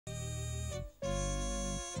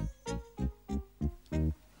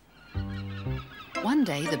One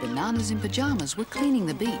day, the bananas in pyjamas were cleaning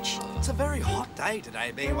the beach. It's a very hot day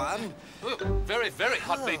today, B1. Very, very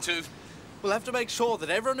hot, B2. We'll have to make sure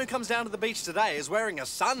that everyone who comes down to the beach today is wearing a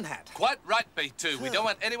sun hat. Quite right, B2. We don't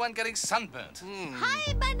want anyone getting sunburnt.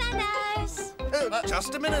 Hi, bananas!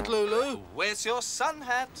 Just a minute, Lulu. Where's your sun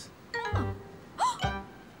hat?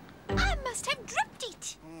 I must have dropped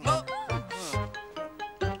it.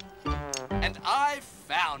 And I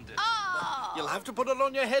found it. Oh. You'll have to put it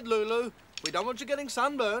on your head, Lulu. We don't want you getting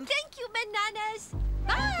sunburned. Thank you, bananas.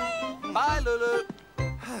 Bye. Bye, Lulu.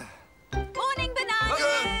 Morning,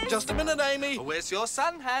 bananas. Just a minute, Amy. Where's your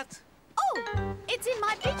sun hat? Oh, it's in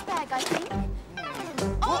my beach bag, I think.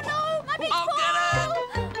 Oh, no, my beach ball. Get it!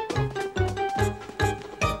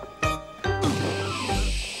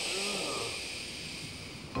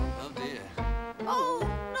 Oh, dear. Oh,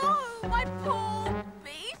 no, my poor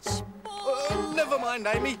beach ball. Never mind,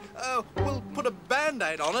 Amy. We'll put a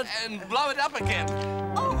Band-Aid on it. And blow it up again.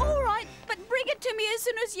 Oh, all right, but bring it to me as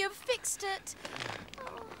soon as you've fixed it.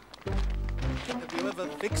 Have you ever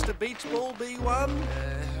fixed a beach ball, B1?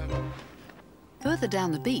 Further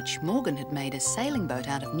down the beach, Morgan had made a sailing boat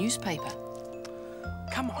out of newspaper.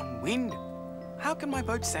 Come on, wind. How can my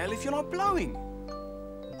boat sail if you're not blowing?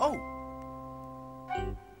 Oh.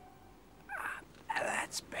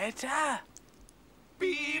 That's better.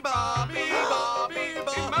 Bee-ba, bee-ba,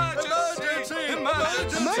 bee-ba.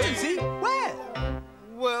 Emergency! Emergency? Where?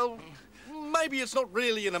 Well, maybe it's not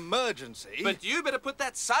really an emergency. But you better put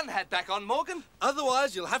that sun hat back on, Morgan.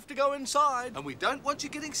 Otherwise, you'll have to go inside. And we don't want you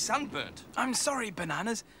getting sunburnt. I'm sorry,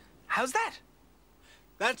 bananas. How's that?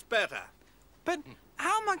 That's better. But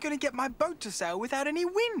how am I going to get my boat to sail without any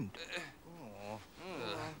wind?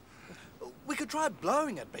 We could try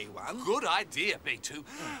blowing it, B1. Good idea, B2.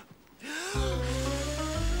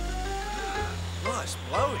 Nice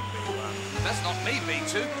blowing, B1. That's not me,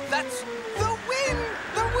 B2. That's... The wind!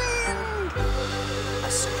 The wind! A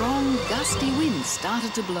strong, gusty wind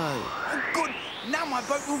started to blow. Oh, good. Now my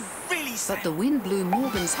boat will really sail. But the wind blew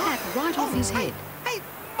Morgan's hat right off his head. Hey,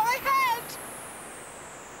 my hat!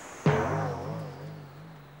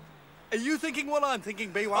 Are you thinking what I'm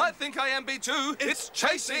thinking, B1? I think I am, B2. It's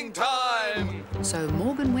chasing time! So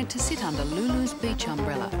Morgan went to sit under Lulu's beach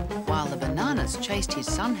umbrella while the bananas chased his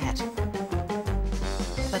sun hat.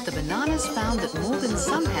 But the bananas found that Morgan's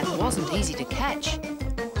sun hat wasn't easy to catch.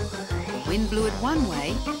 The wind blew it one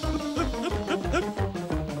way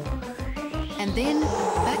and then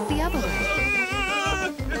back the other way.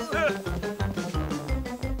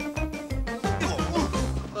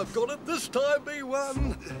 I've got it this time,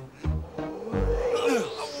 B1.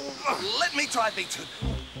 Let me try, B2.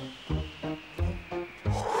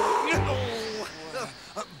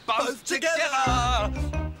 Both together!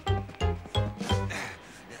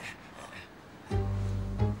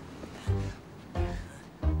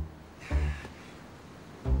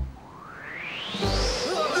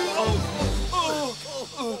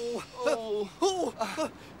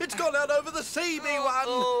 It's gone out over the sea, B1.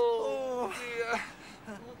 Oh, dear.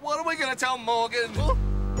 What are we going to tell Morgan?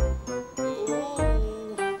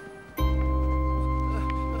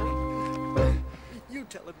 You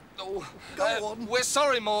tell him. Go on. We're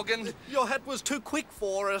sorry, Morgan. Your hat was too quick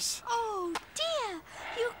for us. Oh, dear.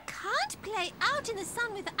 You can't play out in the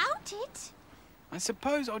sun without it. I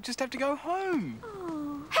suppose I'll just have to go home.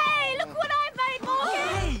 Oh. Hey, look what I made, Morgan.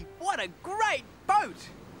 Hey, what a great boat!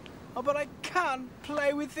 Oh, but I can't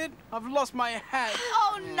play with it. I've lost my hat.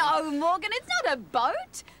 Oh, no, Morgan, it's not a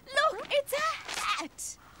boat. Look, it's a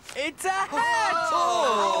hat. It's a hat!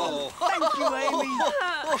 Oh. Thank you, Amy.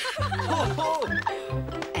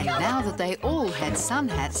 And now that they all had sun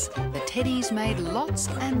hats, the teddies made lots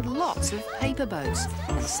and lots of paper boats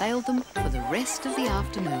and sailed them for the rest of the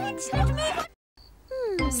afternoon.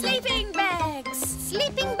 Sleeping bags.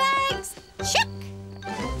 Sleeping bags. Check.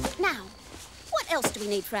 Now, what else do we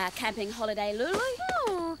need for our camping holiday, Lulu?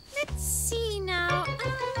 Oh, let's see now.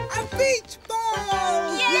 A beach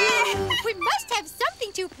ball! Yeah! We must have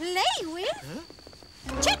something to play with.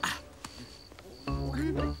 Check.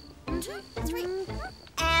 1, 2, 3.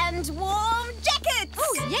 And warm jackets.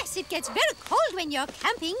 Oh, yes, it gets very cold when you're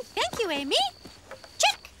camping. Thank you, Amy.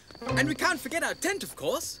 Check. And we can't forget our tent, of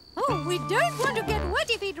course. Oh, we don't want to get wet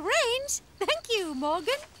if it rains. Thank you,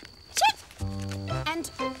 Morgan. Check.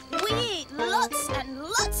 And we eat lots and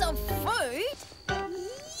lots of food.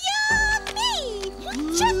 Yummy!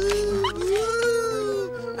 Check.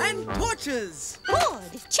 And torches.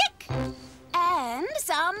 Good. Check. And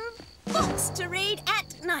some books to read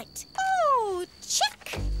at night. Oh,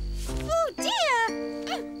 check. Oh, dear.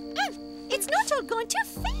 It's not all going to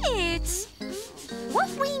fit. What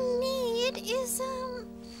we need is,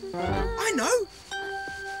 I know.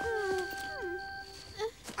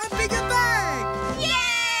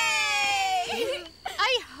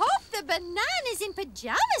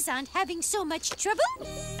 Pyjamas aren't having so much trouble.